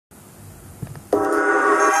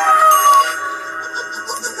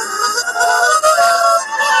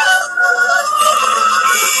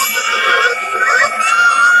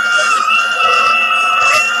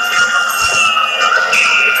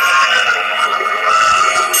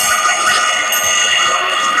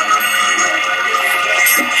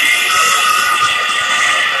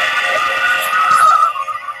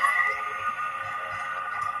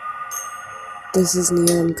This is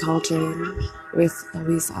Neon Cauldron with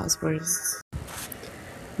Elise Osborne.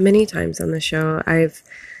 Many times on the show, I've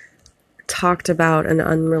talked about an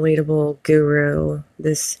unrelatable guru,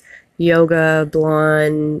 this yoga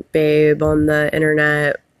blonde babe on the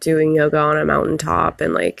internet doing yoga on a mountaintop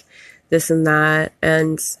and like this and that.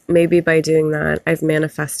 And maybe by doing that, I've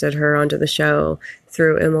manifested her onto the show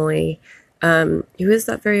through Emily, who is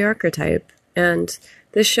that very archetype. And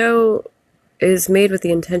this show is made with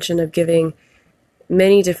the intention of giving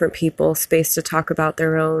many different people space to talk about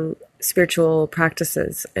their own spiritual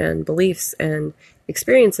practices and beliefs and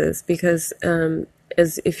experiences, because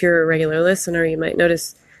as if you're a regular listener, you might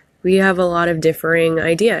notice we have a lot of differing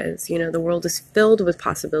ideas. You know, the world is filled with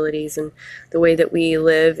possibilities, and the way that we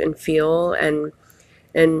live and feel and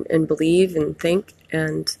believe and think.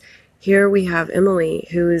 And here we have Emily,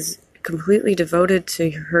 who is completely devoted to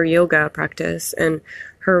her yoga practice, and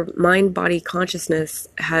her mind-body consciousness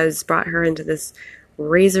has brought her into this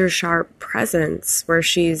razor-sharp presence where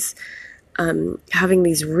she's having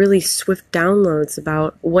these really swift downloads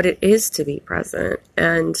about what it is to be present,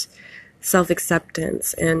 and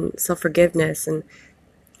self-acceptance and self-forgiveness and,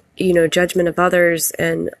 you know, judgment of others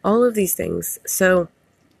and all of these things. So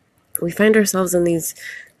we find ourselves in these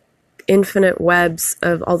infinite webs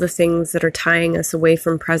of all the things that are tying us away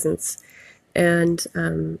from presence, and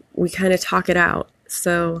we kind of talk it out.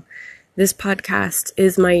 So this podcast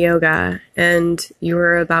is my yoga, and you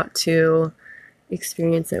are about to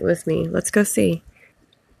experience it with me. Let's go see.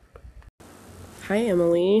 Hi,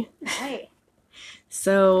 Emily. Hi.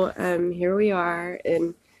 So here we are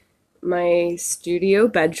in my studio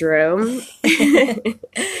bedroom,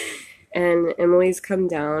 and Emily's come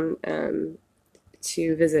down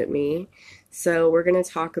to visit me. So we're going to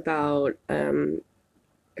talk about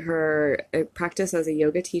her practice as a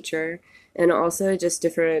yoga teacher, and also just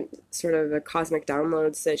different sort of cosmic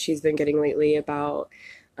downloads that she's been getting lately about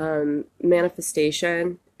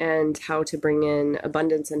manifestation and how to bring in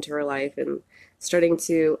abundance into her life and starting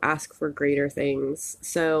to ask for greater things.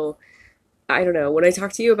 So I don't know, when I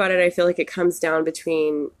talk to you about it, I feel like it comes down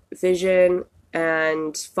between vision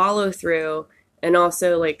and follow through, and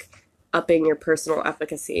also like upping your personal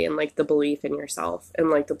efficacy and like the belief in yourself and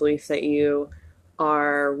like the belief that you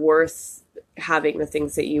are worth having the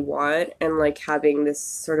things that you want, and like having this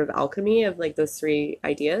sort of alchemy of like those three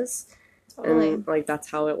ideas. Totally. And like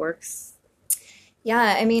that's how it works.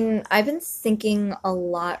 Yeah, I mean, I've been thinking a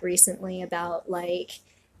lot recently about like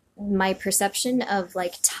my perception of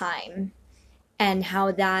like time and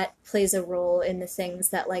how that plays a role in the things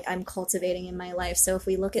that like I'm cultivating in my life. So if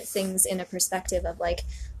we look at things in a perspective of like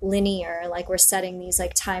linear, like we're setting these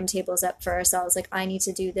like timetables up for ourselves, like I need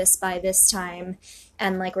to do this by this time,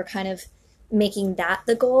 and like we're kind of making that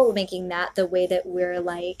the goal, making that the way that we're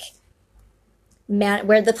like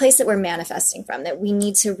we're the place that we're manifesting from, that we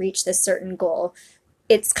need to reach this certain goal.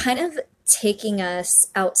 It's kind of taking us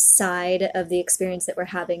outside of the experience that we're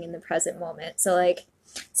having in the present moment. So like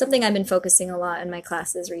something I've been focusing a lot in my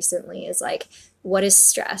classes recently is like, what is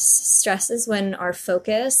stress? Stress is when our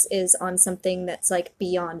focus is on something that's like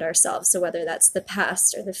beyond ourselves. So whether that's the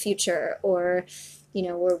past or the future, or, you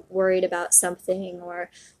know, we're worried about something or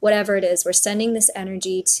whatever it is, we're sending this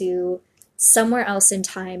energy to somewhere else in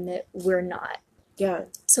time that we're not. Yeah.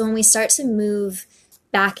 So when we start to move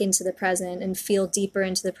back into the present and feel deeper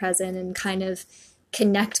into the present and kind of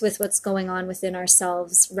connect with what's going on within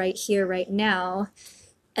ourselves right here, right now,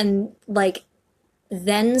 and like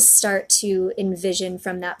then start to envision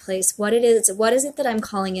from that place what it is that I'm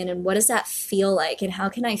calling in, and what does that feel like, and how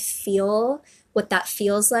can I feel what that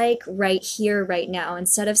feels like right here, right now,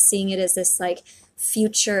 instead of seeing it as this like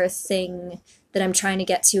future thing that I'm trying to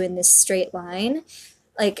get to in this straight line.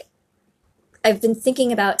 Like I've been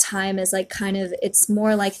thinking about time as like kind of, it's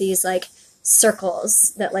more like these like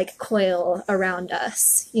circles that like coil around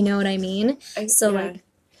us. You know what I mean?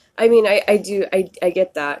 I mean, I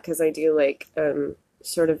get that, because I do like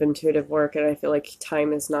sort of intuitive work, and I feel like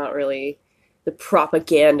time is not really the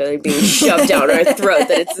propaganda being shoved down our throat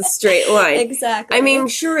that it's a straight line. Exactly. I mean,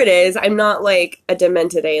 sure it is. I'm not like a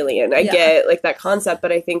demented alien. I get like that concept,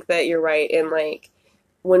 but I think that you're right in like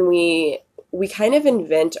when we kind of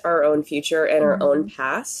invent our own future and our own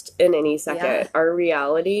past in any second. Yeah. Our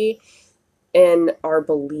reality and our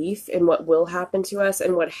belief in what will happen to us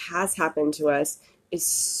and what has happened to us is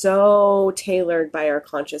so tailored by our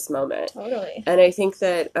conscious moment. Totally. And I think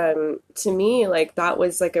that, to me, like, that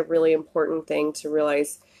was, like, a really important thing to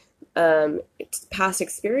realize. Past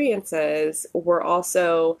experiences were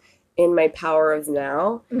also in my power of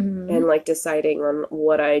now, and, like, deciding on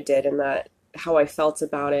what I did and that, how I felt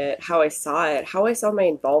about it, how I saw it, how I saw my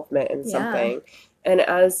involvement in something. And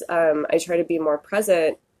as I try to be more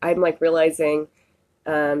present, I'm like realizing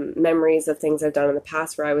memories of things I've done in the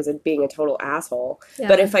past where I was being a total asshole.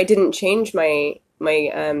 But Yeah. if I didn't change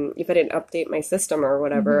if I didn't update my system or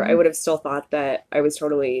whatever, I Hmm. would have still thought that I was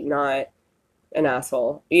totally not an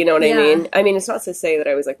asshole. You know what I Yeah. mean? I mean, it's not to say that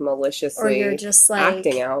I was like Or you're maliciously just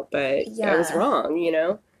acting like, out, but I was yeah. wrong, you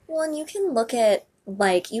know? Well, and you can look at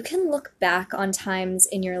like you can look back on times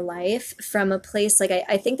in your life from a place like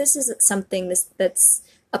I think this is something that's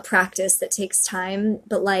a practice that takes time,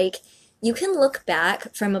 but like you can look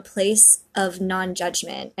back from a place of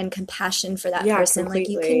non-judgment and compassion for that Yeah, person. Like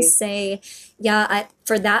you can completely. say, yeah,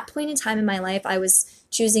 for that point in time in my life, I was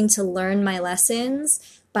choosing to learn my lessons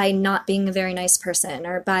by not being a very nice person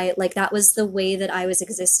or by like that was the way that I was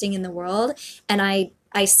existing in the world, and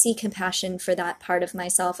I see compassion for that part of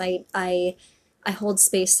myself. I hold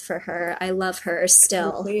space for her. I love her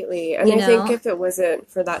still, Completely. And you I think know? if it wasn't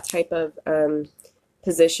for that type of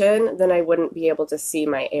position, then I wouldn't be able to see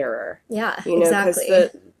my error. Yeah, You know, because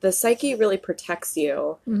exactly. the psyche really protects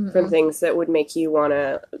you from Hmm. things that would make you want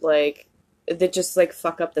to like that just like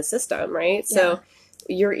fuck up the system, right? Yeah. So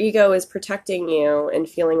your ego is protecting you and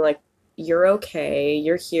feeling like you're okay,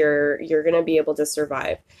 you're here, you're going to be able to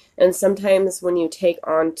survive. And sometimes when you take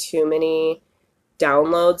on too many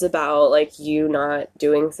downloads about like you not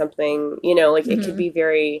doing something, you know, like it could Hmm. be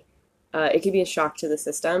very, it could be a shock to the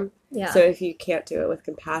system. So Yeah. if you can't do it with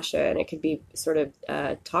compassion, it could be sort of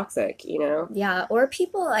toxic, you know? Yeah. Or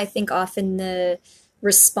people, I think, often the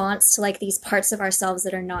response to like these parts of ourselves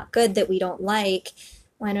that are not good that we don't like.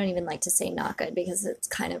 Well, I don't even like to say not good because it's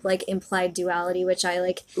kind of like implied duality, which I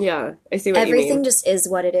like Yeah, I see what you mean. everything just is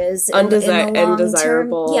what it is in the long term.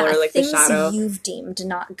 Undesirable Yeah, or like the things shadow. you've deemed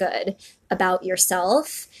not good about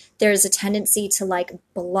yourself, there's a tendency to like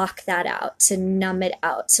block that out, to numb it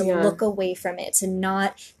out, to Yeah, look away from it, to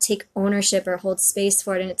not take ownership or hold space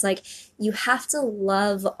for it. And it's like you have to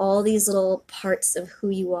love all these little parts of who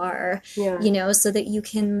you are, yeah, you know, so that you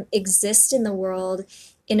can exist in the world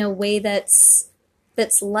in a way that's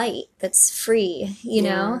light, that's free, you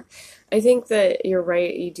yeah. know? I think that you're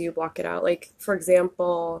right. You do block it out. Like, for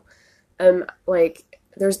example, like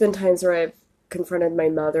there's been times where I've confronted my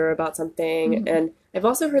mother about something, Hmm. and I've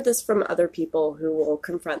also heard this from other people who will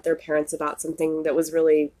confront their parents about something that was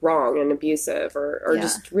really wrong and abusive or Yeah.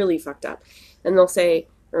 just really fucked up. And they'll say,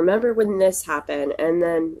 "Remember when this happened?" And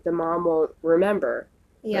then the mom won't remember.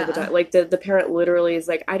 Or the Yeah. like the parent literally is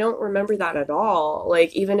like, "I don't remember that at all."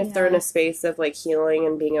 Like even if they're in Yeah. a space of like healing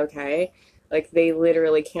and being okay, like they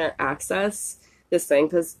literally can't access this thing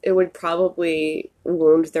because it would probably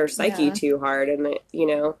wound their psyche Yeah. too hard, and you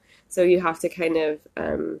know, so you have to kind of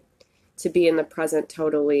to be in the present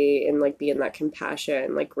totally and like be in that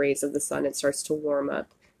compassion, like rays of the sun. It starts to warm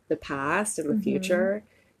up the past and the Hmm. future.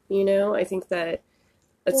 You know, I think that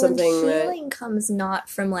that's Well, and something that healing comes not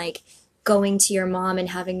from like going to your mom and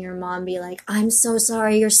having your mom be like, I'm so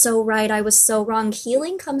sorry, you're so right, I was so wrong.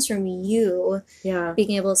 Healing comes from you yeah,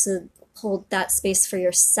 being able to hold that space for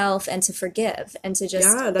yourself and to forgive and to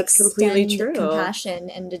just yeah, that's completely extend true.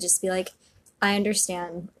 compassion and to just be like, I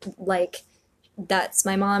understand. Like, that's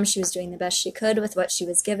my mom. She was doing the best she could with what she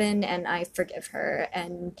was given, and I forgive her.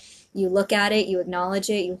 And you look at it, you acknowledge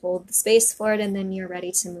it, you hold the space for it, and then you're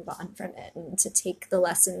ready to move on from it and to take the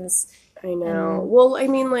lessons. I know. And Well, I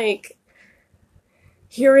mean, like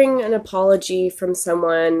hearing an apology from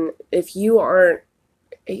someone, if you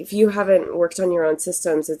haven't worked on your own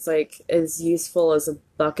systems, it's like as useful as a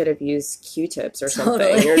bucket of used Q-tips or something.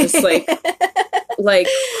 totally. You're just like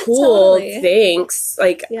cool, Totally. thanks,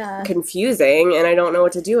 like Yeah. confusing, and I don't know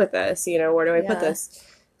what to do with this. You know, where do I put Yeah. this?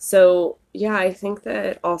 So yeah, I think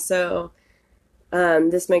that also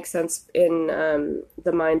this makes sense in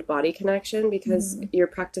the mind body connection because Hmm. your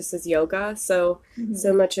practice is yoga. So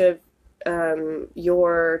Hmm. much of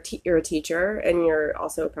you're a teacher and you're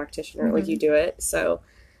also a practitioner, like you Hmm. do it. So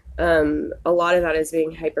a lot of that is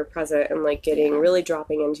being hyper present and like getting Yeah. really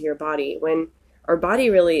dropping into your body when our body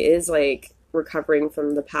really is like recovering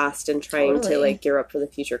from the past and trying to Totally. like gear up for the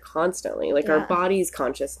future constantly. Like our Yeah. body's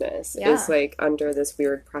consciousness is Yeah. like under this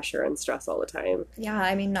weird pressure and stress all the time. Yeah,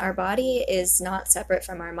 I mean, our body is not separate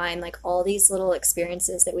from our mind. Like all these little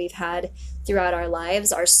experiences that we've had throughout our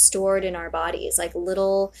lives are stored in our bodies, like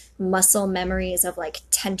little muscle memories of like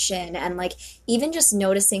tension and like even just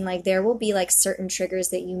noticing like there will be like certain triggers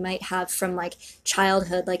that you might have from like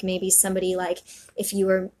childhood. Like maybe somebody like if you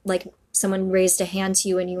were like someone raised a hand to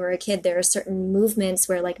you when you were a kid, there are certain movements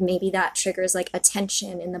where like maybe that triggers like a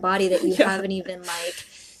tension in the body that you Yeah, haven't even like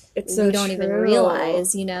it's you so don't even true.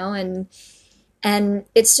 realize, you know, and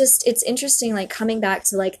it's just it's interesting like coming back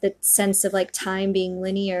to like the sense of like time being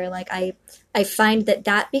linear. Like I find that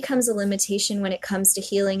that becomes a limitation when it comes to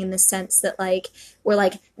healing, in the sense that like we're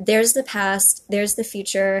like, there's the past, there's the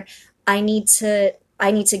future. I need to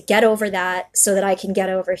get over that so that I can get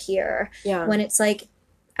over here. Yeah. When it's like,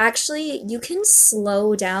 actually, you can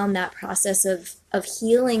slow down that process of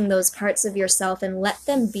healing those parts of yourself and let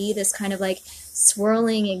them be this kind of like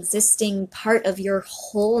swirling, existing part of your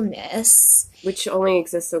wholeness. Which only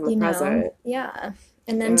exists in the present. Yeah.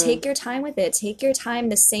 And then take your time with it. Take your time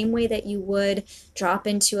the same way that you would drop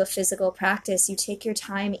into a physical practice. You take your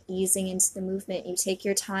time easing into the movement. You take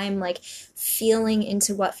your time like feeling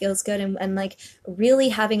into what feels good, and like really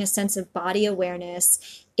having a sense of body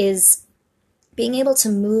awareness is being able to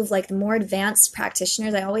move. Like the more advanced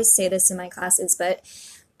practitioners, I always say this in my classes, but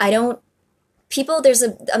there's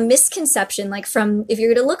a misconception, like from, if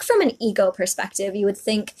you're going to look from an ego perspective, you would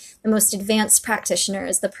think the most advanced practitioner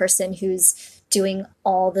is the person who's doing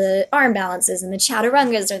all the arm balances and the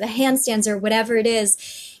chaturangas or the handstands or whatever it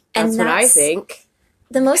is. And that's what I think.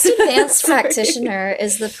 The most advanced practitioner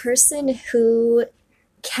is the person who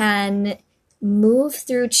can move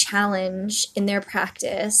through challenge in their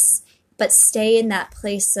practice, but stay in that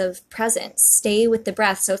place of presence, stay with the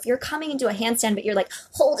breath. So if you're coming into a handstand, but you're like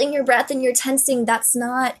holding your breath and you're tensing,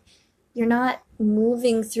 you're not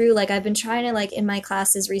moving through. Like I've been trying to, like in my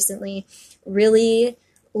classes recently, really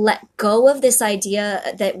let go of this idea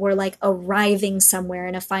that we're like arriving somewhere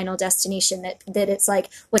in a final destination, that it's like,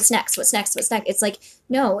 what's next? It's like,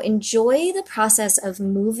 no, enjoy the process of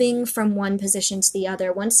moving from one position to the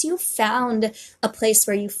other. Once you've found a place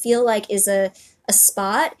where you feel like is a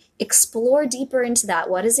spot, explore deeper into that.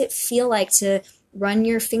 What does it feel like to run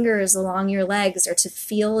your fingers along your legs, or to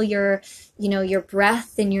feel your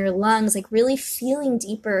breath in your lungs, like really feeling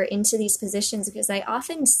deeper into these positions? Because I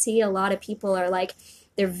often see a lot of people are like,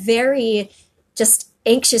 they're very just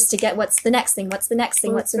anxious to get what's the next thing. It's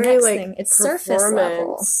surface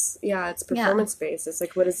level. Yeah, it's performance based. It's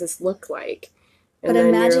like, what does this look like? And but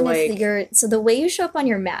imagine so the way you show up on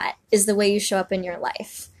your mat is the way you show up in your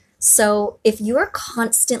life. So if you're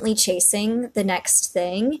constantly chasing the next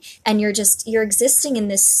thing and you're existing in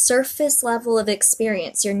this surface level of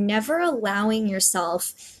experience, you're never allowing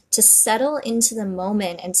yourself to settle into the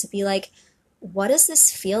moment and to be like, what does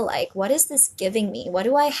this feel like? What is this giving me? What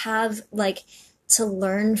do I have like to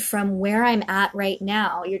learn from where I'm at right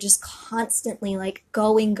now? You're just constantly like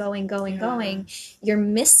going. You're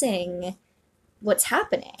missing what's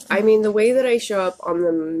happening. I mean, the way that I show up on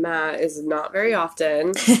the mat is not very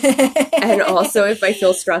often. And also, if I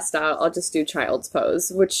feel stressed out, I'll just do child's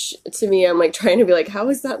pose, which to me, I'm like trying to be like, how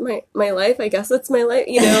is that my life? I guess that's my life,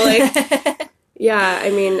 like, yeah. I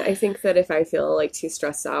mean, I think that if I feel like too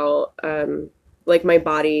stressed out, like my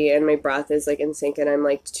body and my breath is like in sync and I'm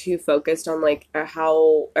like too focused on like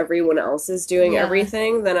how everyone else is doing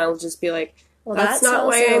everything, then I'll just be like, well, that's not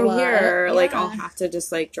why I'm here. Yeah. Like, I'll have to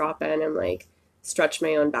just like drop in and like stretch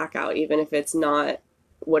my own back out, even if it's not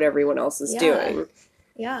what everyone else is doing.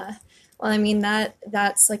 Yeah. Well, I mean,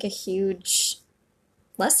 that's like a huge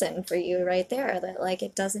lesson for you right there, that like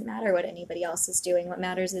it doesn't matter what anybody else is doing. What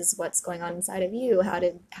matters is what's going on inside of you. How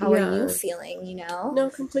are you feeling,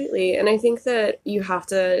 No, completely. And I think that you have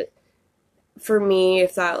to, for me,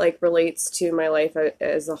 if that like relates to my life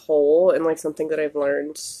as a whole, and like something that I've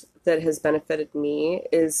learned that has benefited me,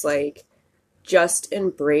 is like just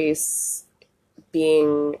embrace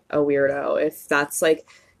being a weirdo. If that's like,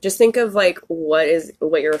 just think of like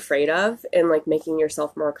what you're afraid of and like making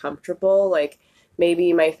yourself more comfortable. Like,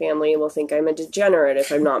 maybe my family will think I'm a degenerate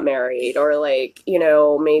if I'm not married, or like,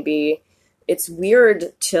 maybe it's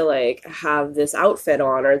weird to like have this outfit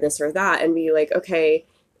on or this or that, and be like, okay,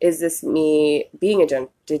 is this me being a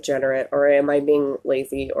degenerate, or am I being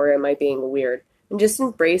lazy, or am I being weird? And just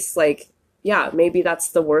embrace like, yeah, maybe that's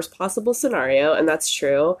the worst possible scenario, and that's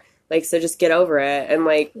true. Like, so just get over it and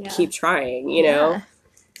like keep trying, know?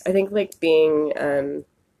 I think like being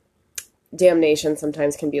damnation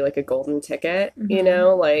sometimes can be like a golden ticket,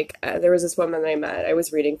 like there was this woman I met, I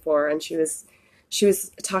was reading for, and she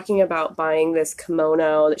was talking about buying this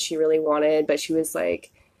kimono that she really wanted, but she was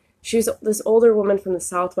this older woman from the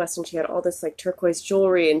Southwest, and she had all this like turquoise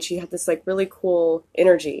jewelry, and she had this like really cool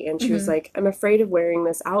energy, and she was like, I'm afraid of wearing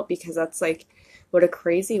this out because that's like what a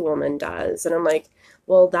crazy woman does. And I'm like,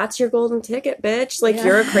 well, that's your golden ticket, bitch. Like,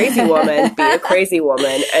 you're a crazy woman. Be a crazy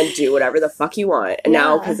woman and do whatever the fuck you want. And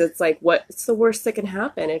now, because it's like, what's the worst that can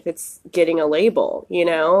happen if it's getting a label,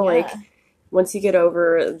 Like, once you get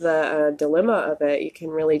over the dilemma of it, you can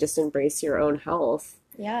really just embrace your own health.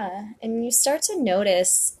 Yeah. And you start to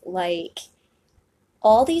notice, like,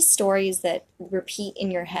 all these stories that repeat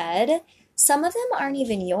in your head, some of them aren't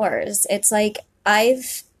even yours. It's like,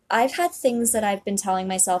 I've I've had things that I've been telling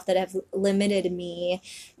myself that have limited me,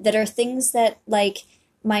 that are things that like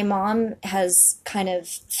my mom has kind of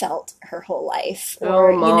felt her whole life,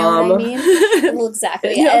 or Oh, you know what I mom. mean? Well,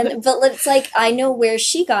 exactly. Yeah. And but it's like I know where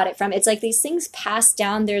she got it from. It's like these things passed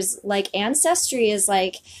down. There's like ancestry is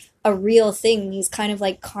like a real thing. These kind of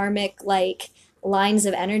like karmic like lines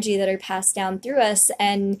of energy that are passed down through us,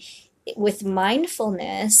 and with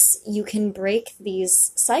mindfulness, you can break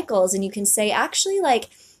these cycles and you can say, actually, like,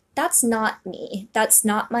 that's not me. That's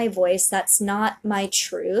not my voice. That's not my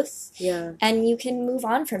truth. Yeah, And you can move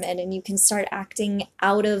on from it and you can start acting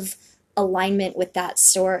out of alignment with that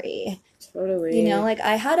story. You know, totally. like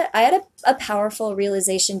I had a powerful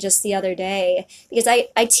realization just the other day because I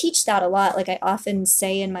teach that a lot. Like I often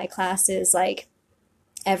say in my classes, like,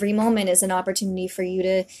 every moment is an opportunity for you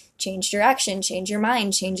to change direction, change your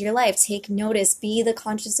mind, change your life, take notice, be the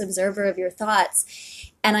conscious observer of your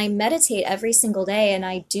thoughts. And I meditate every single day and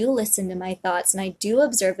I do listen to my thoughts and I do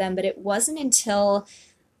observe them. But it wasn't until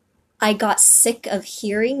I got sick of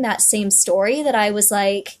hearing that same story that I was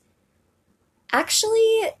like,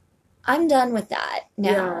 actually, I'm done with that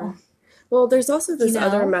Yeah. now. Well, there's also You this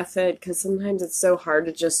other know? method because sometimes it's so hard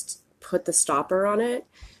to just put the stopper on it,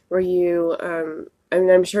 where you, I mean,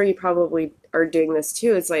 I'm sure you probably are doing this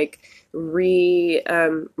too. It's like rearranging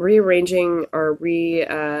or re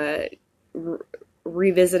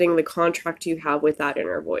revisiting the contract you have with that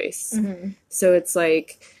inner voice. Hmm. So it's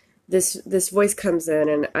like this voice comes in,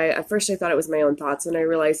 and I at first I thought it was my own thoughts, and I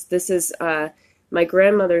realized this is my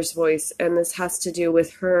grandmother's voice, and this has to do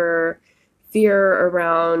with her fear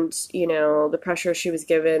around, the pressure she was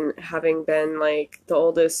given having been like the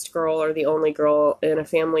oldest girl or the only girl in a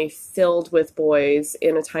family filled with boys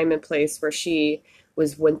in a time and place where she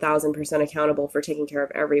was 1000% accountable for taking care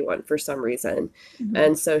of everyone for some reason. Hmm.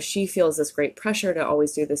 And so she feels this great pressure to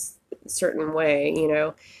always do this certain way.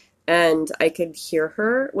 And I could hear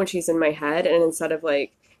her when she's in my head, and instead of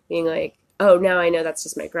like being like, oh, now I know that's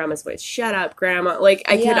just my grandma's voice. Shut up, grandma. Like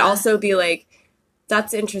I could Yeah. also be like,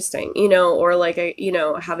 that's interesting, or like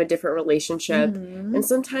have a different relationship. Hmm. And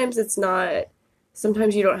sometimes it's not,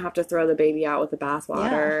 sometimes you don't have to throw the baby out with the Yeah.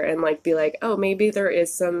 bathwater and like be like, oh, maybe there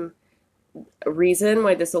is some reason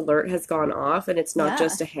why this alert has gone off and it's not Yeah.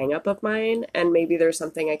 just a hang up of mine. And maybe there's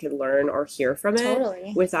something I could learn or hear from it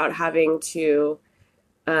Totally. without having to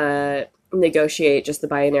negotiate just the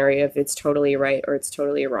binary of it's totally right or it's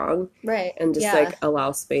totally wrong, Right. and just Yeah. like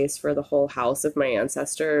allow space for the whole house of my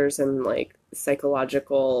ancestors and like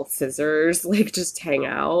psychological scissors like just hang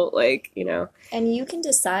out, like. And you can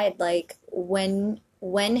decide like when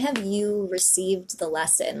have you received the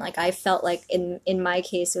lesson? Like I felt like in my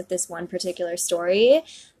case with this one particular story,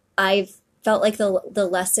 I've felt like the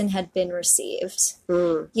lesson had been received.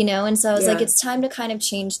 Mm, And so I was like, yeah, it's time to kind of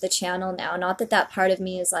change the channel now. Not that that part of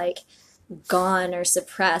me is like gone or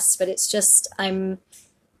suppressed, but it's just I'm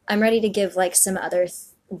ready to give like some other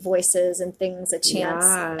voices and things a chance.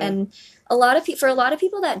 yeah, And a lot of for a lot of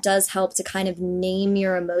people that does help to kind of name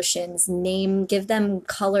your emotions, give them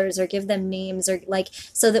colors or give them names or like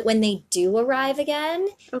so that when they do arrive again,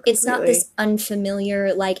 oh it's not completely. this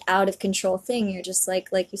unfamiliar like out of control thing. You're just like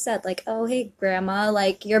you said, like, "Oh, hey grandma,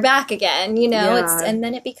 like you're back again." It's Yeah, and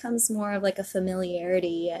then it becomes more of like a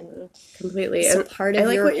familiarity and completely. it's a And part I of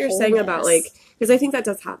like your what you're saying about like, wholeness. because I think that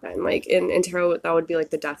does happen like in tarot, that would be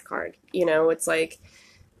like the death card. It's like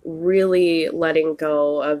really letting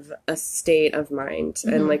go of a state of mind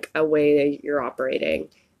and Hmm. like a way that you're operating.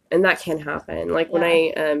 And that can happen. Like when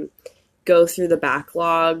Yeah. I go through the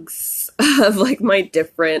backlogs of like my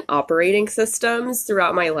different operating systems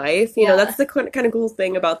throughout my life, Yeah. that's the kind of cool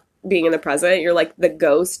thing about being in the present. You're like the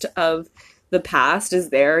ghost of the past is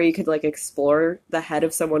there. You could like explore the head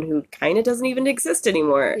of someone who kind of doesn't even exist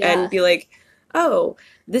anymore and Yeah. be like, oh,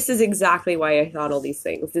 this is exactly why I thought all these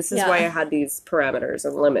things. This is why I Yeah. had these parameters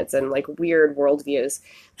and limits and like weird worldviews.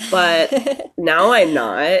 But now I'm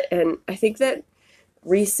not. And I think that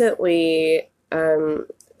recently,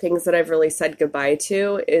 things that I've really said goodbye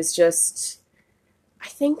to is just, I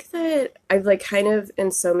think that I've like kind of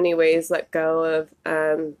in so many ways let go of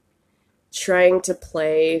trying to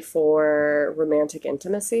play for romantic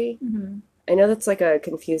intimacy. Hmm. I know that's like a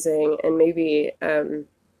confusing and maybe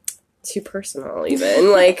too personal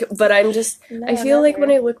even like, but I No, feel like when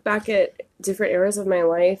never. I look back at different eras of my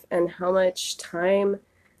life and how much time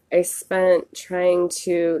I spent trying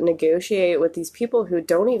to negotiate with these people who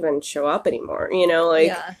don't even show up anymore, like,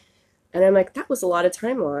 Yeah. and I'm like, that was a lot of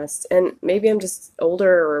time lost. And maybe I'm just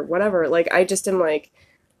older or whatever. Like, I just am like,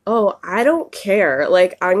 oh, I don't care.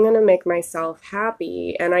 Like, I'm gonna make myself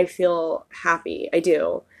happy and I feel happy. I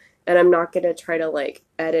do. And I'm not gonna try to like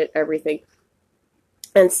edit everything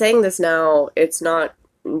And saying this now, it's not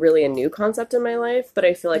really a new concept in my life, but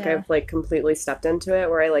I feel like Yeah. I've like completely stepped into it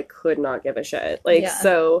where I like could not give a shit. Like, Yeah.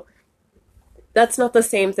 so that's not the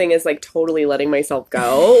same thing as like totally letting myself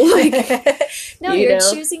go. Like, No, you you're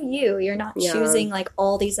know? choosing you. You're not Yeah. choosing like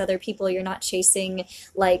all these other people. You're not chasing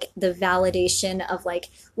like the validation of like,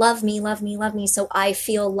 love me, love me, love me, so I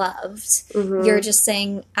feel loved. Hmm. You're just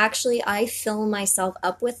saying, actually, I fill myself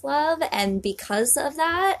up with love, and because of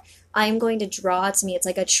that, I'm going to draw to me. It's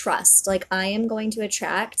like a trust. Like, I am going to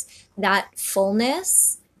attract that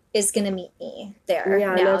fullness is going to meet me there.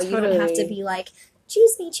 Yeah, Now, no, you don't have to totally. be like,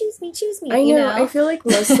 choose me, choose me, choose me, I you know. I know? feel like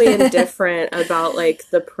mostly indifferent about like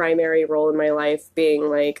the primary role in my life being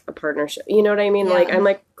like a partnership. You know what I mean? Like Yeah. I'm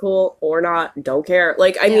like cool or not, don't care.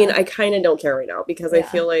 Like I mean, Yeah. I kind of don't care right now because I Yeah.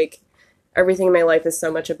 feel like everything in my life is so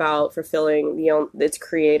much about fulfilling its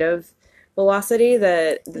creative velocity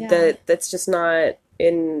Yeah. that's just not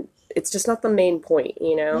in it's just not the main point,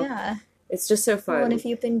 you know? Yeah. It's just so Well, and fun. if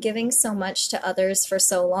you've been giving so much to others for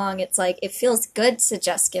so long, it's like it feels good to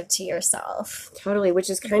just give to yourself. Totally, which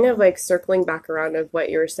is kind of Yeah. like circling back around of what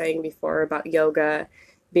you were saying before about yoga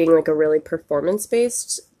being like a really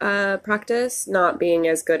performance-based practice, not being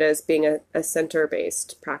as good as being a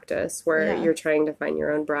center-based practice where Yeah. you're trying to find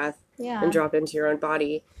your own breath and Yeah. drop into your own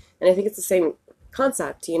body. And I think it's the same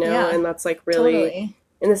concept, you know, Yeah. and that's like really, Totally.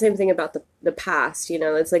 and the same thing about the past, you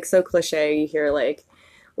know, it's like so cliche. You hear like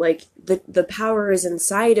the power is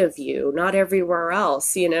inside of you, not everywhere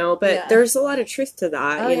else, you know, but Yeah. there's a lot of truth to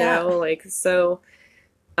that, Oh, you yeah. know, like so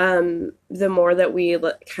the more that we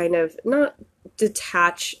kind of not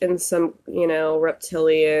detach in some, you know,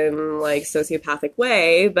 reptilian like sociopathic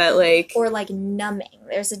way, but like Or like numbing.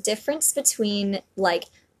 There's a difference between like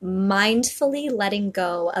mindfully letting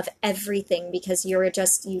go of everything because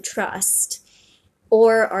you trust,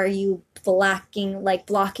 or are you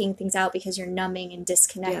blocking things out because you're numbing and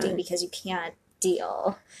disconnecting yeah. because you can't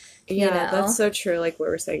deal, you Yeah, that's know? so true, like what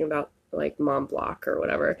we're saying about like mom block or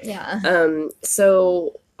whatever. Yeah.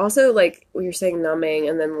 So also like we were saying numbing,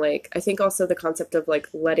 and then like I think also the concept of like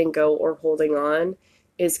letting go or holding on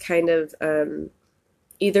is kind of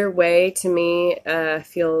either way to me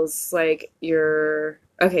feels like you're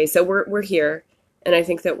okay, so we're here, and I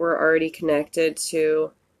think that we're already connected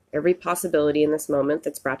to every possibility in this moment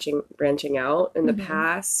that's branching out in the Hmm.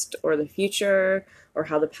 past or the future, or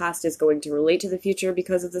how the past is going to relate to the future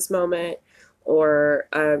because of this moment, or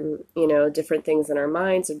you know, different things in our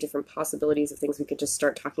minds or different possibilities of things we could just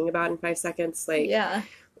start talking about in 5 seconds. Like Yeah.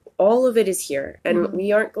 all of it is here, and Hmm.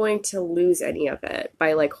 we aren't going to lose any of it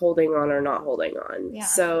by like holding on or not holding on. Yeah.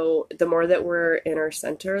 So the more that we're in our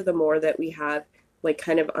center, the more that we have like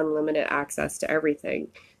kind of unlimited access to everything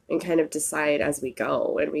and kind of decide as we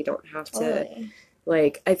go, and we don't have to Totally.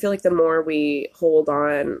 like I feel like the more we hold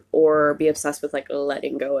on or be obsessed with like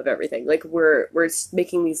letting go of everything, like we're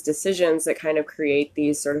making these decisions that kind of create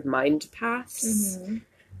these sort of mind paths.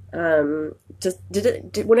 Hmm. Just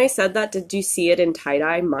when I said that, did you see it in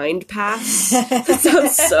tie-dye mind paths? That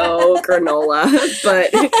sounds so granola,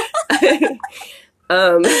 but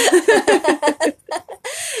um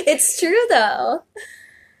It's true though.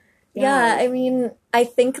 Yeah, yeah. I mean, I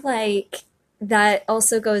think like that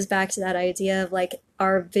also goes back to that idea of like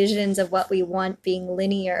our visions of what we want being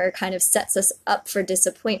linear kind of sets us up for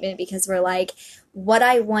disappointment because we're like, what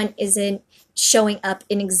I want isn't showing up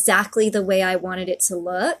in exactly the way I wanted it to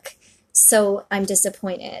look, so I'm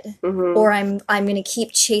disappointed. Hmm. Or I'm going to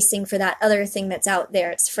keep chasing for that other thing that's out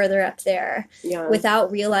there. It's further up there Yeah.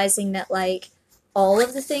 without realizing that like all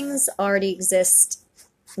of the things already exist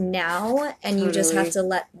now and you just have Totally. to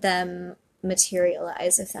let them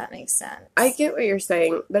materialize, if that makes I sense. get what you're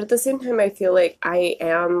saying, but at the same time I feel like I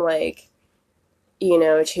am like, you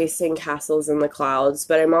know, chasing castles in the clouds,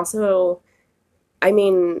 but I'm also, I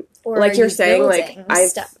mean, Or are like you're you saying, like building I've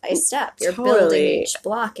step by step? You're building totally. each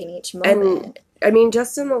block in each And moment. I mean,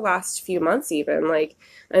 just in the last few months, even like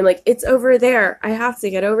I'm like, it's over there. I have to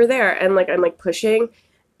get over there, and like I'm like pushing,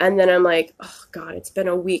 and then I'm like, oh God, it's been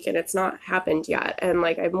a week and it's not happened yet, and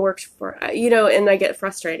like I've worked for, you know, and I get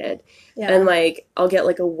frustrated, and Yeah. like I'll get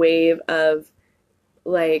like a wave of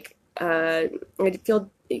like I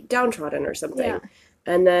feel downtrodden or Yeah. something,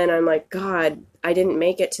 and then I'm like, God, I didn't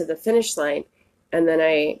make it to the finish line. And then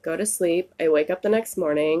I go to sleep. I wake up the next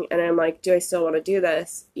morning and I'm like, do I still want to do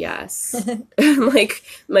this? Yes. Like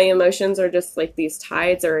my emotions are just like these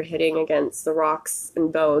tides are hitting against the rocks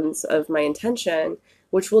and bones of my intention,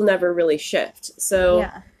 which will never really shift. So,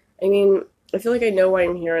 Yeah. I mean, I feel like I know why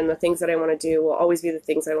I'm here, and the things that I want to do will always be the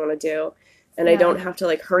things I want to do. And I Yeah. don't have to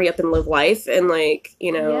like hurry up and live life and like,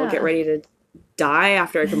 you know, get Yeah. ready to die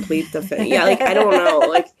after I complete the thing. Yeah, like I don't know.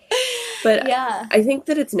 Like But Yeah. I think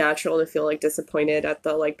that it's natural to feel like disappointed at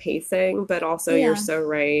the like pacing, but also you're Yeah. so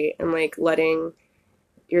right. And like letting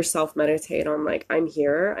yourself meditate on like, I'm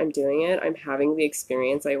here, I'm doing it, I'm having the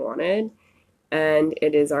experience I wanted, and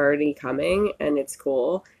it is already coming and it's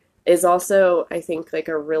cool is also, I think, like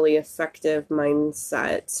a really effective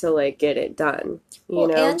mindset to like get it done, you Well,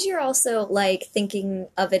 know? and you're also like thinking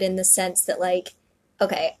of it in the sense that like,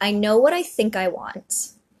 okay, I know what I think I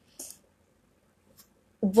want.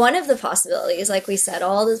 One of the possibilities, like we said,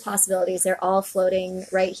 all the possibilities, they're all floating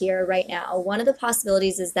right here, right now. One of the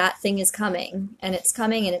possibilities is that thing is coming and it's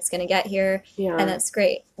going to get here, and Yeah. that's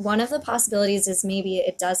great. One of the possibilities is maybe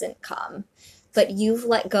it doesn't come, but you've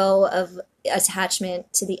let go of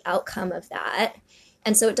attachment to the outcome of that.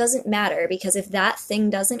 And so it doesn't matter because if that thing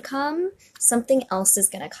doesn't come, something else is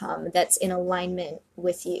going to come that's in alignment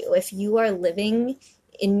with you. If you are living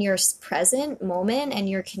in your present moment and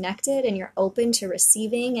you're connected and you're open to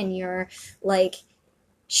receiving and you're like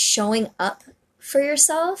showing up for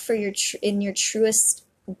yourself for your in your truest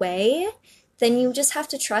way, then you just have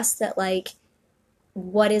to trust that like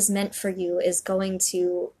what is meant for you is going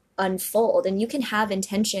to unfold, and you can have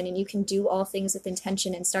intention and you can do all things with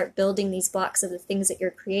intention and start building these blocks of the things that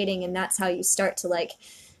you're creating, and that's how you start to like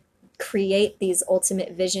create these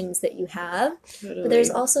ultimate visions that you have. But there's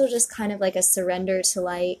Totally. also just kind of like a surrender to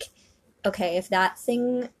like, okay, if that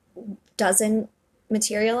thing doesn't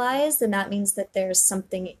materialize, then that means that there's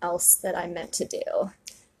something else that I'm meant to do.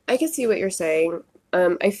 I can see what you're saying.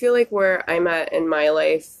 I feel like where I'm at in my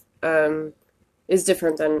life is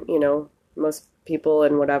different than, you know, most people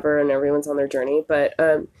and whatever, and everyone's on their journey. But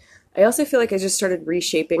I also feel like I just started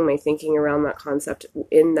reshaping my thinking around that concept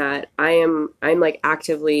in that I'm like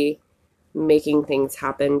actively making things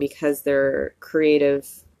happen because they're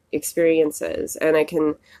creative experiences. And I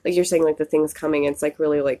can, like you're saying, like the things coming, it's like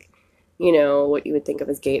really like, you know, what you would think of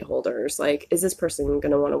as gate holders. Like, is this person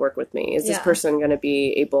going to want to work with me? Is this Yeah. person going to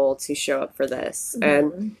be able to show up for this?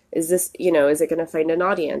 And Mm-hmm. is this, you know, is it going to find an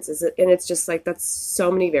audience? Is it, and it's just like, that's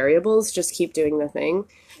so many variables. Just keep doing the thing.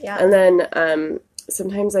 Yeah. And then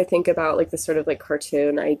sometimes I think about like the sort of like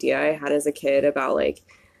cartoon idea I had as a kid about like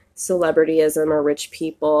celebrityism or rich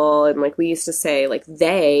people. And like we used to say, like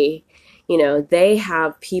they, you know, they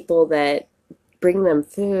have people that bring them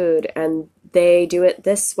food and they do it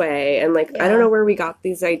this way. And like, I don't Yeah. know where we got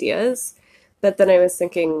these ideas, but then I was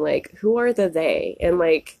thinking, like, who are the they? And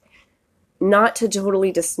like, not to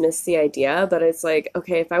totally dismiss the idea, but it's like,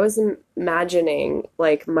 okay, if I was imagining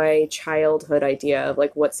like my childhood idea of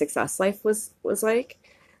like what success life was like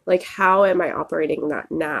how am I operating that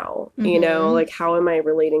now? You know, Mm-hmm. like how am I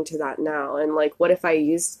relating to that now? And like what if I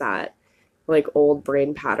used that like old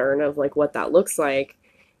brain pattern of like what that looks like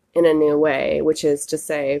in a new way, which is to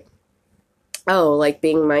say, oh, like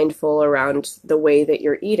being mindful around the way that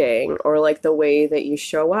you're eating or like the way that you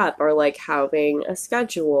show up or like having a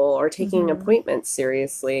schedule or taking Mm-hmm. appointments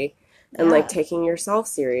seriously and like Yeah. taking yourself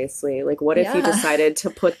seriously. Like what if you Yeah. decided to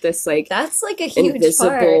put this like That's like a huge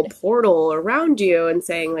invisible part. portal around you and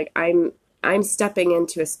saying like I'm stepping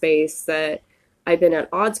into a space that I've been at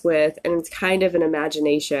odds with and it's kind of an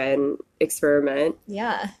imagination experiment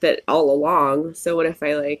Yeah. that all along. So what if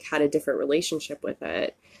I like had a different relationship with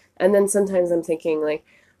it? And then sometimes I'm thinking like,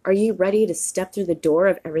 are you ready to step through the door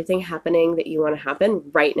of everything happening that you want to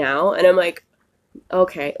happen right now? And I'm like,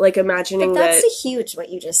 okay, like But imagining that's that, a huge what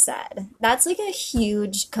you just said. That's like a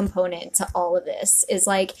huge component to all of this is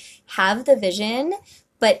like have the vision,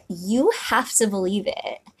 but you have to believe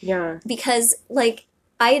it. yeah, Because like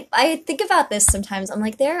I think about this sometimes. I'm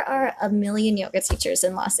like, there are a million yoga teachers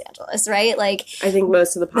in Los Angeles, right? Like I think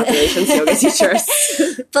most of the population's yoga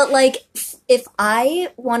teachers. but like if I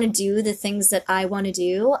want to do the things that I want to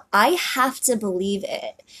do, I have to believe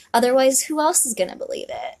it. Otherwise, who else is going to believe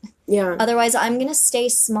it? Yeah, Otherwise, I'm going to stay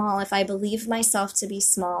small. If I believe myself to be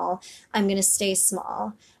small, I'm going to stay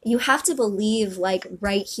small. You have to believe like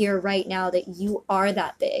right here, right now that you are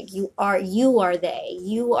that big. You are they.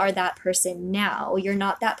 You are that person now. You're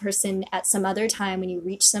not that person at some other time when you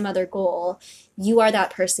reach some other goal. You are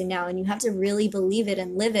that person now, and you have to really believe it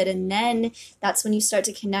and live it, and then that's when you start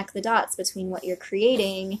to connect the dots between what you're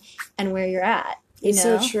creating and where you're at, you it's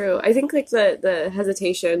so know? true. I think like the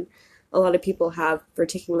hesitation a lot of people have for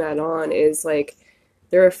taking that on is like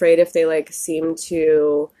they're afraid if they like seem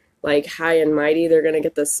too like high and mighty, they're gonna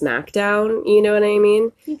get the smackdown. You know what I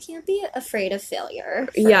mean? You can't be afraid of failure,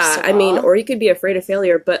 first Yeah, of I mean, all. or you could be afraid of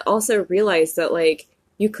failure, but also realize that like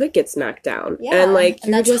you could get smacked down. Yeah, and like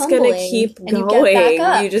and you're that's just gonna humbling, keep and you get back going.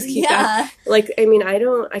 up. You just keep Yeah. like, I mean,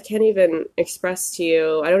 I can't even express to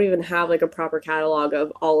you, I don't even have like a proper catalog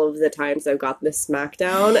of all of the times I've got this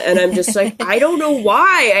smackdown, and I'm just like, I don't know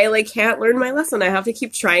why I like can't learn my lesson. I have to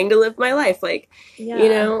keep trying to live my life, like, Yeah. you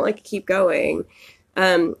know, like keep going.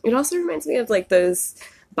 It also reminds me of like those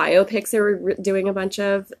biopics they were doing a bunch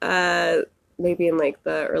of, maybe in like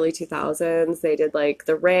the early 2000s. They did like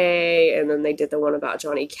The Ray, and then they did the one about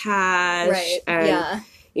Johnny Cash. Right. And, Yeah.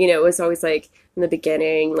 you know, it was always like in the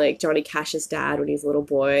beginning, like Johnny Cash's dad, when he's a little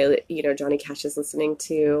boy, you know, Johnny Cash is listening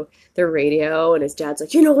to the radio, and his dad's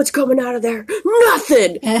like, you know what's coming out of there?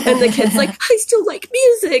 Nothing. And the kid's like, I still like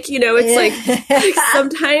music. You know, it's like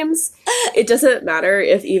sometimes it doesn't matter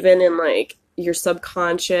if even in like your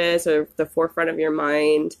subconscious or the forefront of your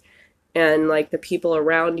mind, and like the people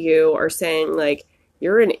around you are saying like,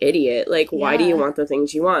 you're an idiot, like why do you want the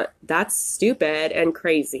things you want? That's stupid and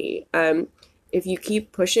crazy. If you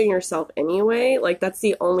keep pushing yourself anyway, like that's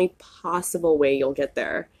the only possible way you'll get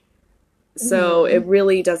there. So it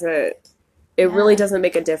really doesn't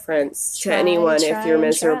make a difference to anyone if you're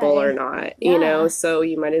miserable or not, you know? So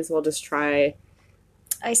you might as well just try.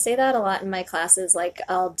 I say that a lot in my classes. Like,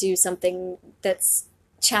 I'll do something that's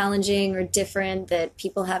challenging or different that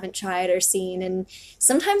people haven't tried or seen. And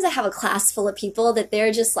sometimes I have a class full of people that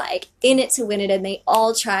they're just like in it to win it, and they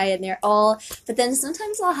all try, and they're all, but then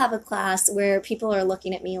sometimes I'll have a class where people are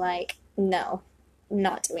looking at me like, no, I'm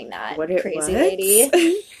not doing that, crazy lady.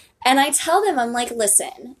 And I tell them, I'm like,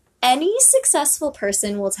 listen, any successful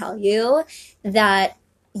person will tell you that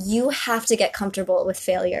you have to get comfortable with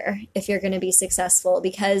failure if you're going to be successful,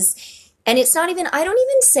 because, and it's not even, I don't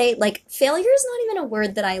even say, like, failure is not even a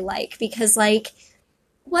word that I like, because, like,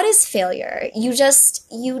 what is failure?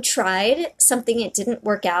 You tried something, it didn't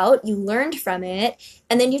work out, you learned from it,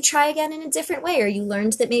 and then you try again in a different way, or you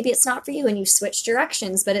learned that maybe it's not for you and you switch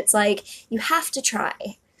directions, but it's like, you have to try.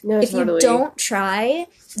 No, if totally. you don't try,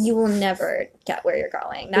 you will never get where you're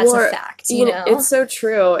going. That's a fact, you know? It's so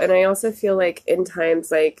true. And I also feel like in times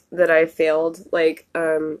like that I failed, like,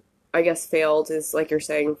 I guess failed is, like you're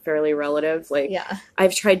saying, fairly relative. Like,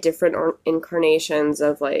 I've tried different incarnations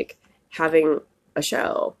of like having a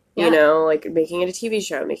show, you know, like making it a TV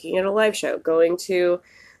show, making it a live show, going to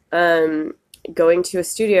a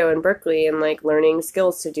studio in Berkeley and like learning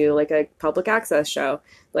skills to do like a public access show,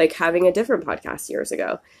 like having a different podcast years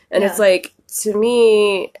ago. And it's like, to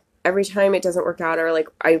me, every time it doesn't work out, or like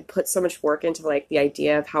I put so much work into like the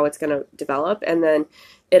idea of how it's going to develop, and then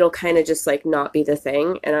it'll kind of just like not be the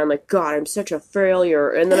thing. And I'm like, God, I'm such a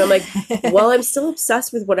failure. And then I'm like, well, I'm still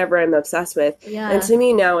obsessed with whatever I'm obsessed with. And to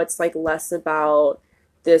me now it's like less about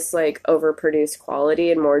this like overproduced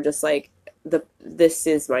quality and more just like, this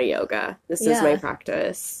is my yoga. This is my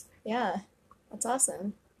practice. Yeah. That's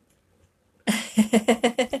awesome.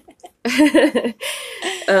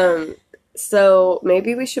 So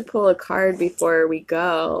maybe we should pull a card before we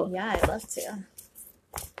go. Yeah, I'd love to.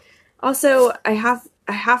 Also, I have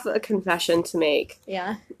a confession to make.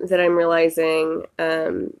 Yeah. That I'm realizing.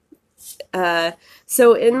 So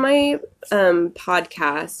in my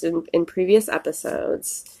podcast, in previous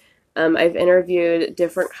episodes, I've interviewed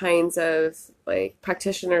different kinds of like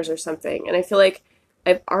practitioners or something, and I feel like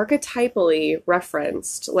I've archetypally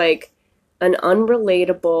referenced like an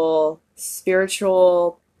unrelatable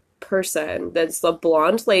spiritual person that's the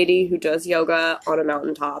blonde lady who does yoga on a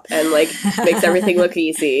mountaintop and like makes everything look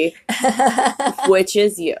easy, which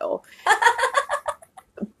is you.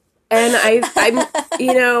 And I'm,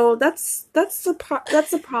 you know, that's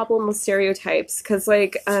the problem with stereotypes, because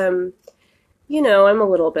like, you know, I'm a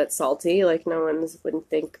little bit salty, like no one wouldn't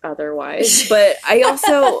think otherwise, but I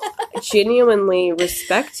also genuinely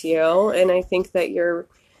respect you, and I think that you're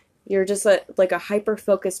just like a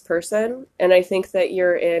hyper-focused person, and I think that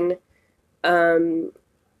you're in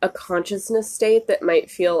a consciousness state that might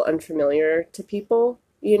feel unfamiliar to people,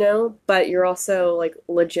 you know, but you're also like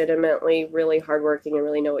legitimately really hardworking and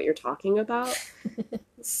really know what you're talking about.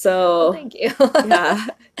 So well, thank you. Yeah.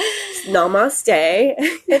 Namaste.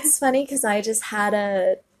 It's funny because I just had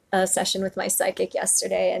a session with my psychic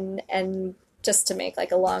yesterday, and just to make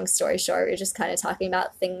like a long story short, we're just kind of talking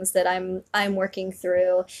about things that I'm working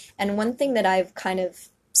through. And one thing that I've kind of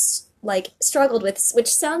like struggled with, which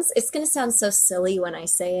it's going to sound so silly when I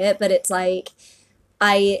say it, but it's like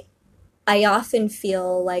I often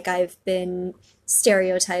feel like I've been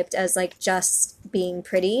stereotyped as like just being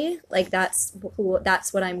pretty. Like that's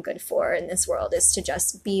what I'm good for in this world, is to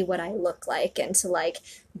just be what I look like and to like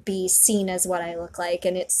be seen as what I look like.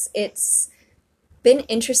 And it's been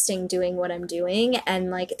interesting doing what I'm doing,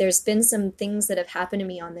 and like there's been some things that have happened to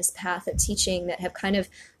me on this path of teaching that have kind of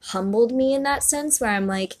humbled me in that sense, where I'm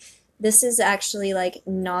like, this is actually like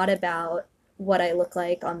not about what I look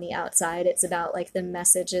like on the outside. It's about like the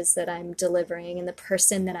messages that I'm delivering and the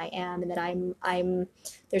person that I am, and that I'm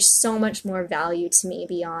there's so much more value to me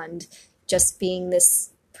beyond just being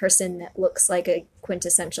this person that looks like a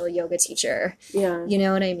quintessential yoga teacher. Yeah. You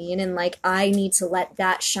know what I mean? And like I need to let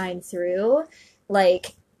that shine through,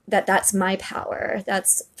 like that's my power.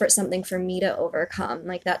 That's for something for me to overcome.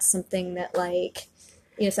 Like that's something that like,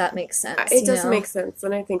 if that makes sense. It does make sense.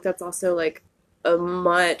 And I think that's also like a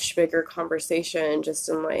much bigger conversation just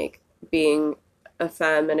in like being a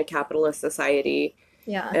femme in a capitalist society.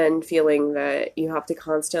 Yeah. And feeling that you have to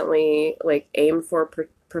constantly like aim for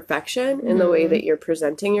perfection in the way that you're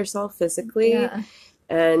presenting yourself physically. Yeah.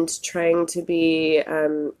 And trying to be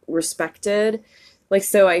respected. Like,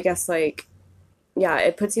 so I guess like, yeah,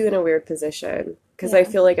 it puts you in a weird position. Because I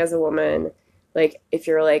feel like as a woman, like, if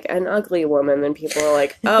you're, like, an ugly woman, then people are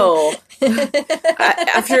like, oh.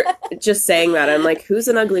 After just saying that, I'm like, who's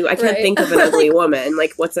an ugly... I can't think of an ugly woman.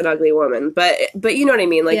 Like, what's an ugly woman? But you know what I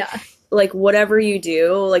mean? Like, like whatever you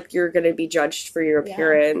do, like, you're going to be judged for your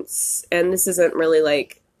appearance. And this isn't really,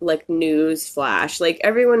 like news flash. Like,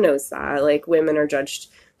 everyone knows that. Like, women are judged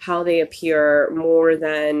how they appear more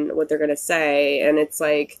than what they're going to say. And it's,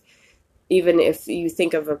 like, even if you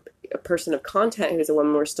think of a person of content who's a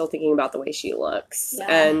woman, we're still thinking about the way she looks. Yeah.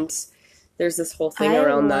 And there's this whole thing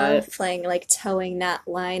around that. I love playing, like, towing that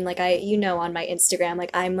line. Like, on my Instagram,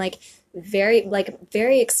 like, I'm, like,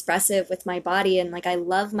 very expressive with my body, and, like, I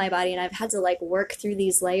love my body, and I've had to, like, work through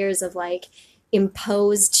these layers of, like,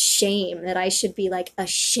 imposed shame that I should be, like,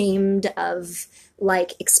 ashamed of,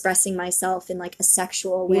 like, expressing myself in, like, a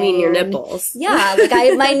sexual way. You mean your nipples. Yeah,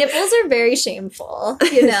 like, my nipples are very shameful,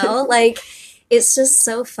 you know? Like, it's just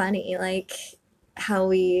so funny, like, how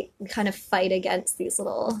we kind of fight against these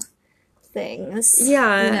little things.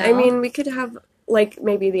 Yeah, you know? I mean, we could have, like,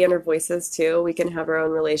 maybe the inner voices, too. We can have our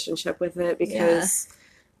own relationship with it, because,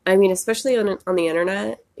 I mean, especially on the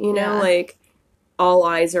internet, you know, like, all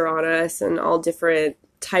eyes are on us, and all different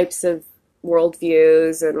types of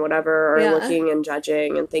worldviews and whatever are looking and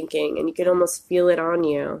judging and thinking, and you can almost feel it on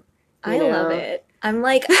you. I love it. I'm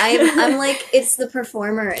like, it's the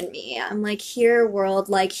performer in me. I'm like, here, world,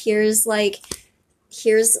 like, here's,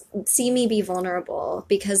 see me be vulnerable,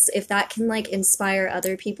 because if that can, like, inspire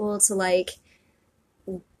other people to, like,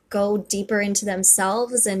 go deeper into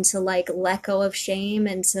themselves and to, like, let go of shame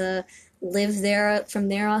and to live from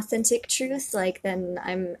their authentic truth, like, then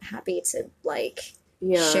I'm happy to, like,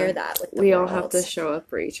 share that with the world. We all have to show up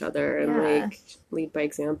for each other and, like, lead by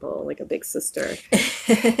example, like a big sister.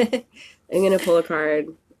 I'm gonna pull a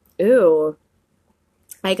card. Ooh.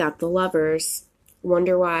 I got the Lovers.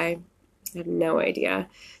 Wonder why? I have no idea.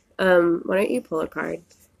 Why don't you pull a card?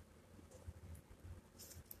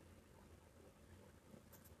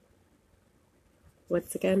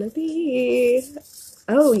 What's it gonna be?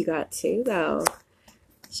 Oh, you got two, though.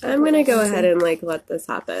 I'm gonna go ahead and, like, let this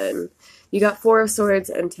happen. You got Four of Swords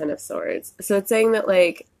and Ten of Swords. So it's saying that,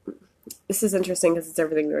 like, this is interesting because it's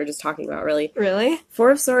everything we were just talking about, really. Really?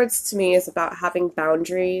 Four of Swords, to me, is about having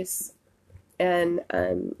boundaries and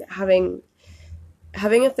having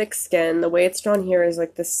a thick skin. The way it's drawn here is,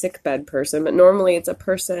 like, the sickbed person, but normally it's a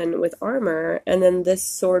person with armor, and then this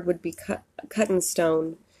sword would be cut in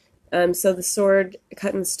stone. So the sword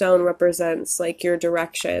cut in stone represents, like, your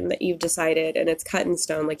direction that you've decided, and it's cut in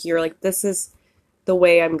stone. Like, you're like, this is the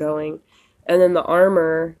way I'm going. And then the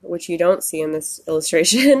armor, which you don't see in this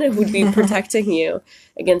illustration, would be protecting you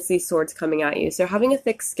against these swords coming at you. So having a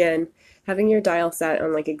thick skin, having your dial set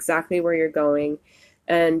on, like, exactly where you're going.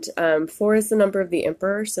 And 4 is the number of the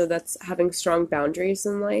Emperor, so that's having strong boundaries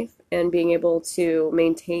in life and being able to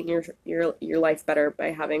maintain your life better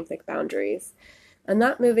by having thick boundaries. And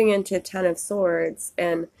that moving into 10 of Swords,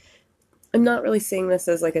 and I'm not really seeing this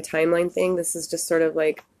as, like, a timeline thing. This is just sort of,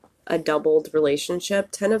 like, a doubled relationship.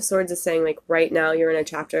 10 of Swords is saying, like, right now you're in a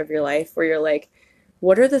chapter of your life where you're like,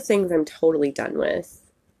 what are the things I'm totally done with?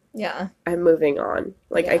 Yeah. I'm moving on.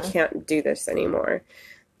 Like, I can't do this anymore.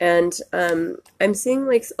 And I'm seeing,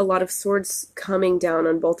 like, a lot of swords coming down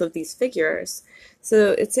on both of these figures.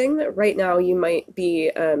 So it's saying that right now you might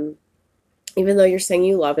be, even though you're saying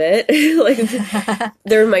you love it, like,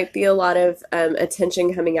 there might be a lot of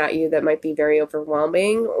attention coming at you that might be very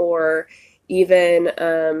overwhelming, or even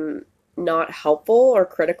not helpful or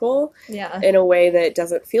critical in a way that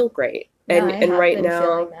doesn't feel great. And right now, I've been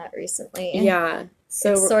feeling that recently. Yeah.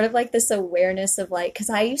 So it's sort of like this awareness of, like, because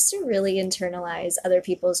I used to really internalize other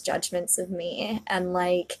people's judgments of me, and,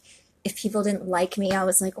 like, if people didn't like me, I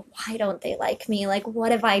was like, why don't they like me? Like,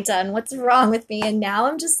 what have I done? What's wrong with me? And now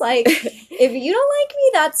I'm just like, if you don't like me,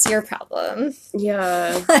 that's your problem.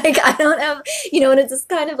 Yeah. Like, I don't have, and it's just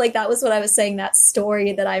kind of like, that was what I was saying, that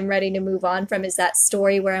story that I'm ready to move on from is that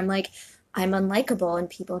story where I'm like, I'm unlikable and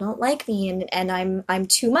people don't like me and I'm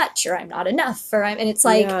too much or I'm not enough and it's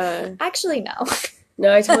like, actually, no.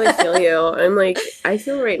 No, I totally feel you. I'm like, I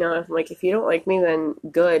feel right now, I'm like, if you don't like me, then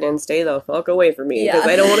good, and stay the fuck away from me, because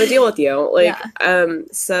I don't want to deal with you. Like,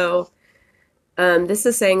 this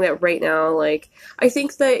is saying that right now, like, I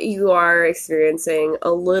think that you are experiencing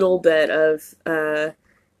a little bit of,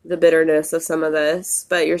 the bitterness of some of this,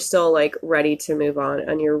 but you're still, like, ready to move on,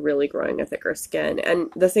 and you're really growing a thicker skin. And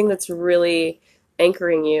the thing that's really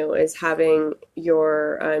anchoring you is having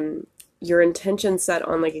your intention set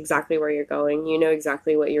on like exactly where you're going. You know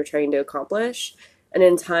exactly what you're trying to accomplish, and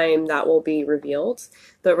in time that will be revealed.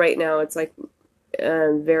 But right now it's like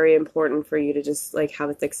very important for you to just like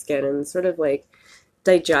have a thick skin and sort of like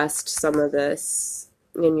digest some of this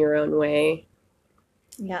in your own way.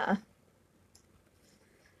 Yeah.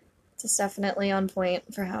 It's definitely on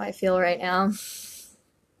point for how I feel right now.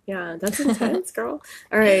 Yeah, that's intense, girl.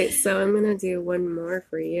 All right, so I'm gonna do one more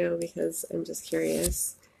for you because I'm just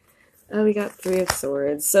curious. Oh, we got 3 of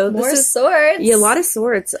Swords. So more this is swords. Yeah, a lot of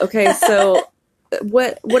swords. Okay, so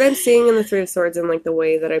what I'm seeing in the 3 of Swords and like the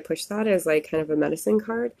way that I push that is like kind of a medicine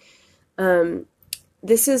card.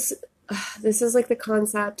 This is like the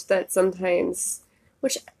concept that sometimes,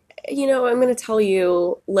 which I'm going to tell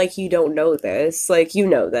you like you don't know this, like you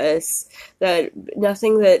know this, that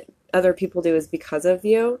nothing that other people do is because of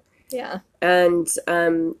you. Yeah. And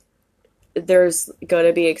there's going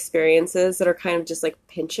to be experiences that are kind of just like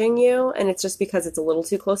pinching you, and it's just because it's a little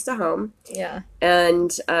too close to home. Yeah.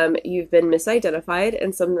 And you've been misidentified,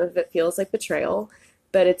 and some of it feels like betrayal,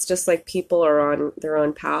 but it's just like people are on their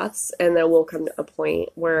own paths, and there will come to a point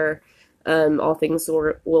where all things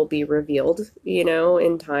will be revealed,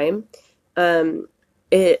 in time. I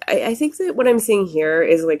think that what I'm seeing here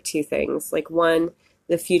is like 2 things. Like, one,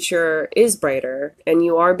 the future is brighter, and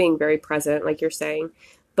you are being very present, like you're saying.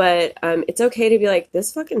 But it's okay to be like,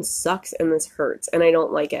 this fucking sucks and this hurts and I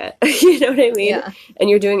don't like it. You know what I mean? Yeah. And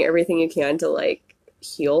you're doing everything you can to like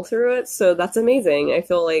heal through it. So that's amazing. I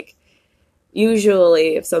feel like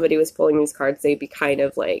usually if somebody was pulling these cards, they'd be kind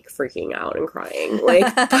of like freaking out and crying.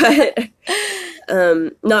 Like, but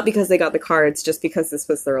not because they got the cards, just because this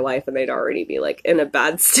was their life and they'd already be like in a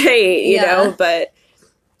bad state, you know? But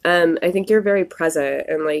I think you're very present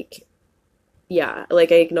and like, yeah,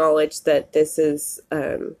 like I acknowledge that this is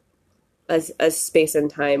a space and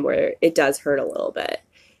time where it does hurt a little bit.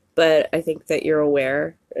 But I think that you're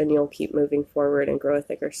aware and you'll keep moving forward and grow a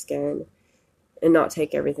thicker skin and not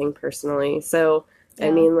take everything personally. So, yeah.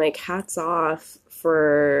 I mean, like, hats off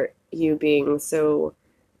for you being so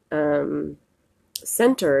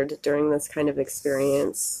centered during this kind of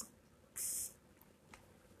experience.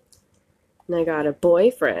 And I got a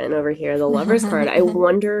boyfriend over here, the Lover's card. I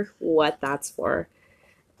wonder what that's for.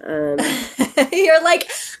 You're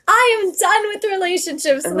like, I am done with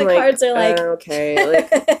relationships. And the like, cards are like, okay, like,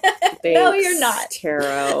 thanks, no, you're not.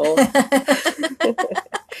 Tarot.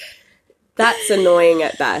 That's annoying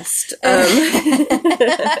at best.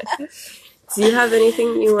 Do you have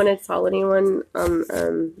anything you want to tell anyone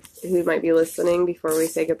who might be listening before we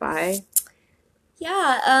say goodbye?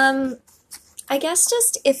 Yeah, I guess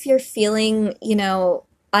just if you're feeling,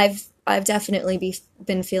 I've definitely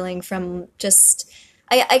been feeling from just,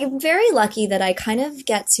 I'm very lucky that I kind of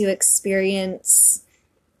get to experience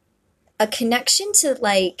a connection to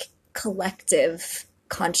like collective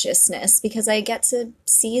consciousness because I get to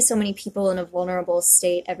see so many people in a vulnerable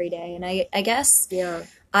state every day. And I guess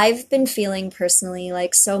I've been feeling personally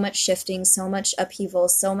like so much shifting, so much upheaval,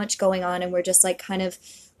 so much going on. And we're just like kind of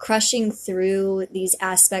crushing through these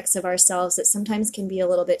aspects of ourselves that sometimes can be a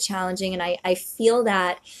little bit challenging. And I feel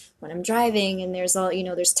that when I'm driving and there's all,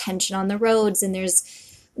 there's tension on the roads and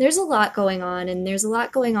there's a lot going on and there's a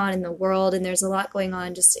lot going on in the world and there's a lot going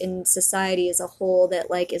on just in society as a whole that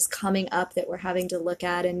like is coming up that we're having to look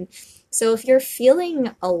at. And so if you're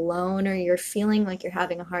feeling alone or you're feeling like you're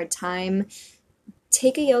having a hard time,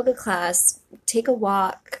 take a yoga class, take a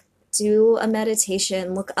walk, do a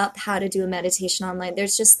meditation, look up how to do a meditation online.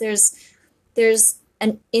 There's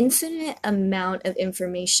an infinite amount of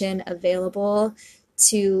information available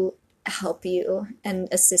to help you and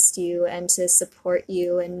assist you and to support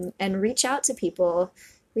you and reach out to people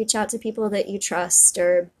that you trust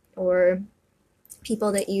or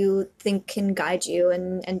people that you think can guide you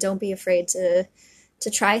and don't be afraid to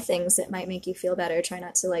try things that might make you feel better. Try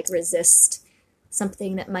not to like resist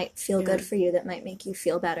something that might feel good for you, that might make you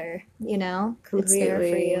feel better, you know? Completely. It's there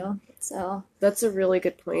for you. So that's a really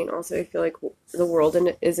good point. Also, I feel like the world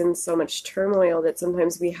is in so much turmoil that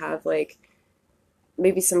sometimes we have like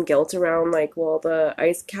maybe some guilt around like, well, the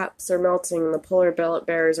ice caps are melting, the polar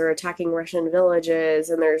bears are attacking Russian villages,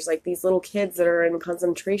 and there's like these little kids that are in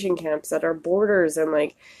concentration camps at our borders, and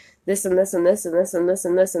like this and this and this and this and this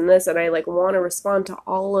and this and this, and I like want to respond to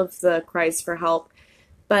all of the cries for help,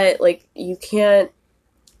 but like you can't.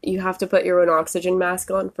 You have to put your own oxygen mask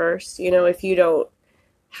on first. You know, if you don't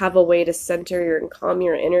have a way to center and calm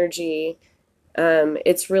your energy,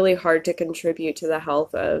 it's really hard to contribute to the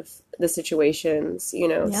health of the situations, you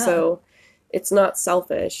know. yeah, So it's not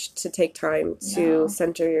selfish to take time to no,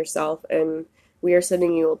 center yourself, and we are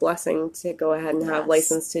sending you a blessing to go ahead and have yes,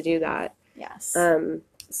 license to do that. yes.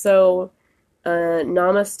 So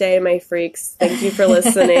namaste, my freaks. Thank you for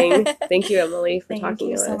listening. Thank you, Emily, for Thank talking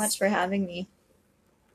you to so us. much for having me.